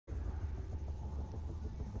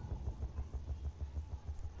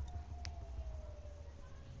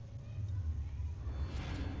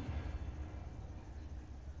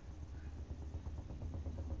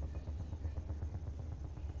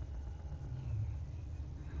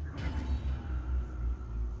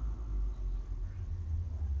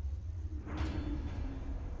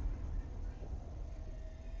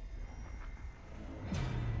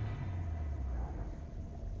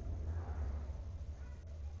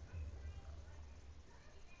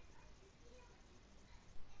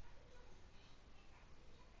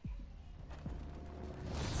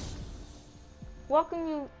Welcome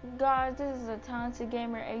you guys, this is a Talented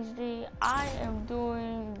Gamer HD.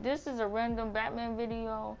 This is a random Batman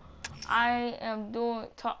video.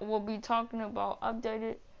 Will be talking about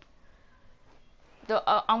updated.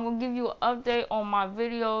 I'm gonna give you an update on my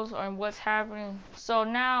videos and what's happening. So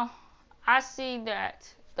now, I see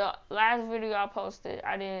that the last video I posted,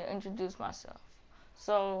 I didn't introduce myself.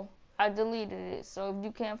 So I deleted it. So if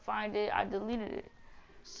you can't find it, I deleted it.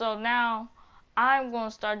 So now, I'm going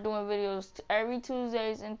to start doing videos every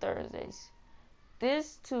Tuesdays and Thursdays.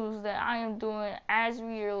 This Tuesday, I am doing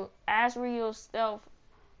Azrael Stealth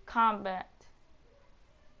Combat.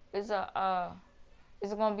 It's going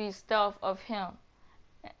to be stealth of him.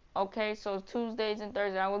 Okay, so Tuesdays and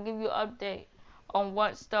Thursdays, I will give you an update on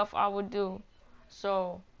what stuff I will do.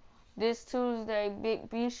 So this Tuesday,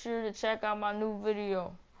 be sure to check out my new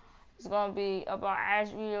video. It's gonna be about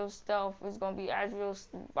Azrael Stealth. It's gonna be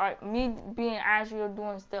me being Azrael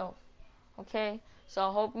doing stealth. Okay? So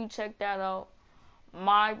I hope you check that out.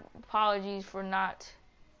 My apologies for not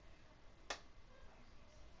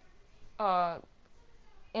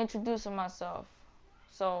introducing myself.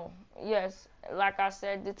 So yes, like I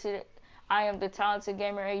said, I am the Talented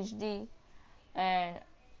Gamer HD, and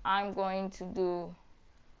I'm going to do.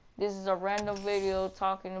 This is a random video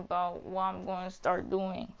talking about what I'm going to start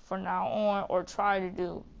doing from now on, or try to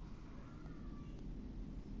do.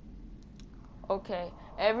 Okay,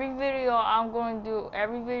 every video I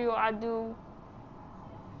do,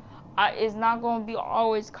 it's not going to be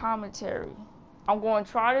always commentary. I'm going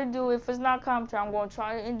to try to do, if it's not commentary, I'm going to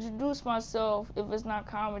try to introduce myself if it's not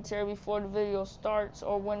commentary before the video starts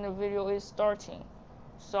or when the video is starting.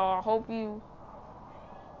 So I hope you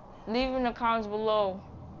leave in the comments below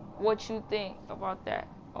what you think about that,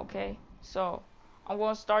 okay? So I'm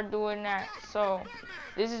going to start doing that. So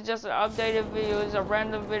this is just an updated video. It's a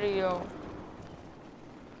random video.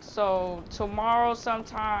 So tomorrow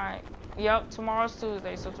sometime, tomorrow's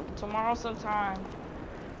Tuesday, so tomorrow sometime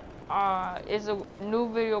is a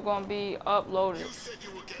new video gonna be uploaded.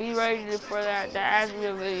 Be ready for that, the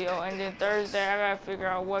Azrael video, and then Thursday I gotta figure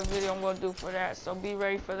out what video I'm gonna do for that, so be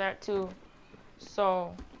ready for that too.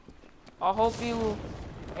 So I hope you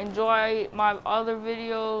enjoy my other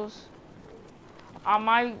videos.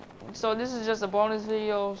 So this is just a bonus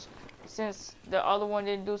video since the other one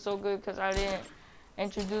didn't do so good because I didn't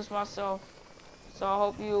introduce myself. So I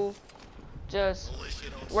hope you just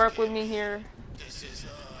work with me here.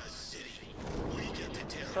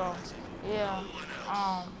 So yeah,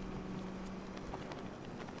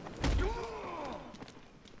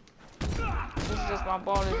 this is just my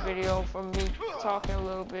bonus video for me talking a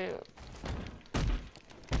little bit.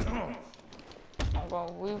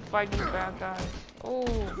 We fight these bad guys.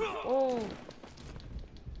 Oh,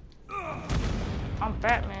 I'm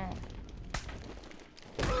Batman.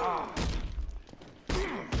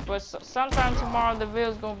 But sometime tomorrow the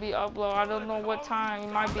video's gonna be uploaded. I don't know what time.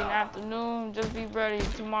 It might be in the afternoon. Just be ready.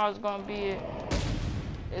 Tomorrow's gonna be it.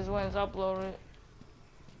 Is when it's uploaded.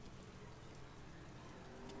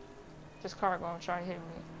 This car gonna try to hit me.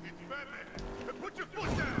 It's Batman. Put your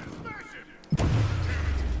foot down. Smash him.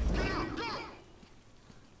 Get out. Go.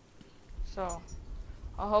 So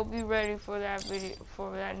I hope you're ready for that video,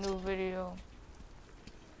 for that new video.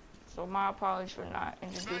 So my apologies for not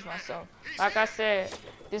introducing myself. Like I said,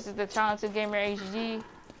 this is the Talented Gamer HD.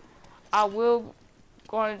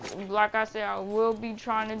 Like I said, I will be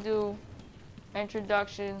trying to do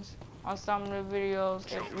introductions on some of the videos.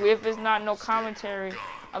 If it's not no commentary,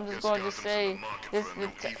 I'm just going to say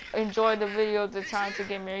enjoy the video of the Talented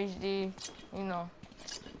Gamer HD. You know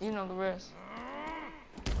the rest.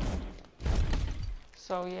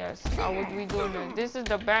 So yes, I will be doing this. This is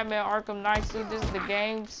the Batman Arkham Knight suit. This is the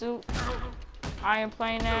game suit I am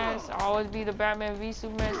playing as. I always be the Batman v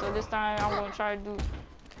Superman. So this time I'm gonna try to do.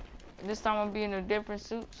 This time I'm be in a different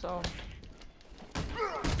suit. So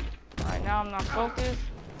right now I'm not focused.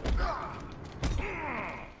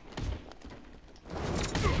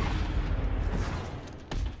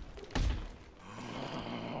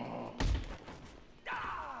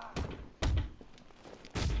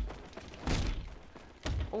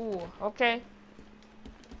 Ooh, okay.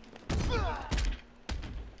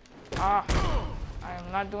 I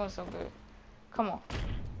am not doing so good. Come on.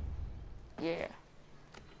 Yeah.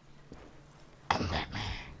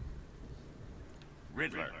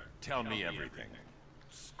 Riddler, tell me everything.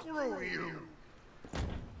 Screw you.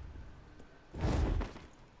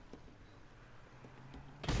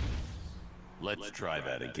 Let's try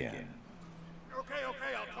that again. Okay, I'll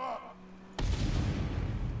talk.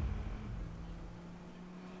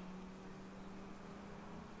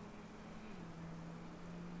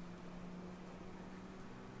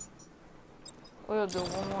 We'll do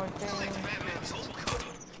one more thing. Batman's old car.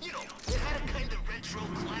 You know, it had a kind of retro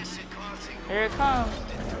classic car thing. Here it comes.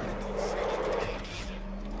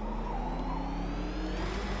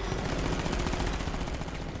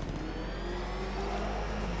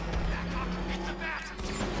 It's the bat.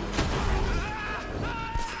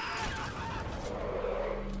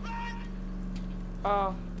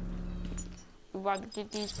 Oh. We about to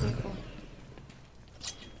get these people.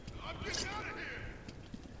 I'm getting out of here.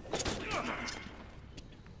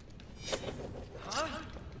 Huh?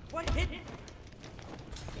 What hit?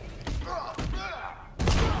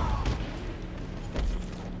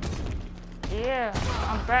 Yeah,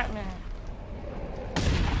 I'm Batman.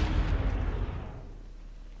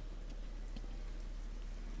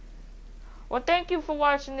 Well, thank you for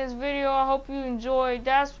watching this video. I hope you enjoyed.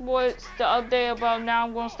 That's what's the update about now.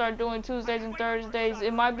 I'm going to start doing Tuesdays and Thursdays.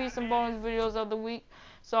 It might be some bonus videos of the week.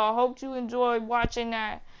 So I hope you enjoyed watching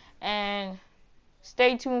that. And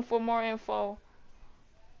stay tuned for more info.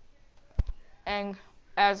 And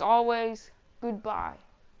as always, goodbye.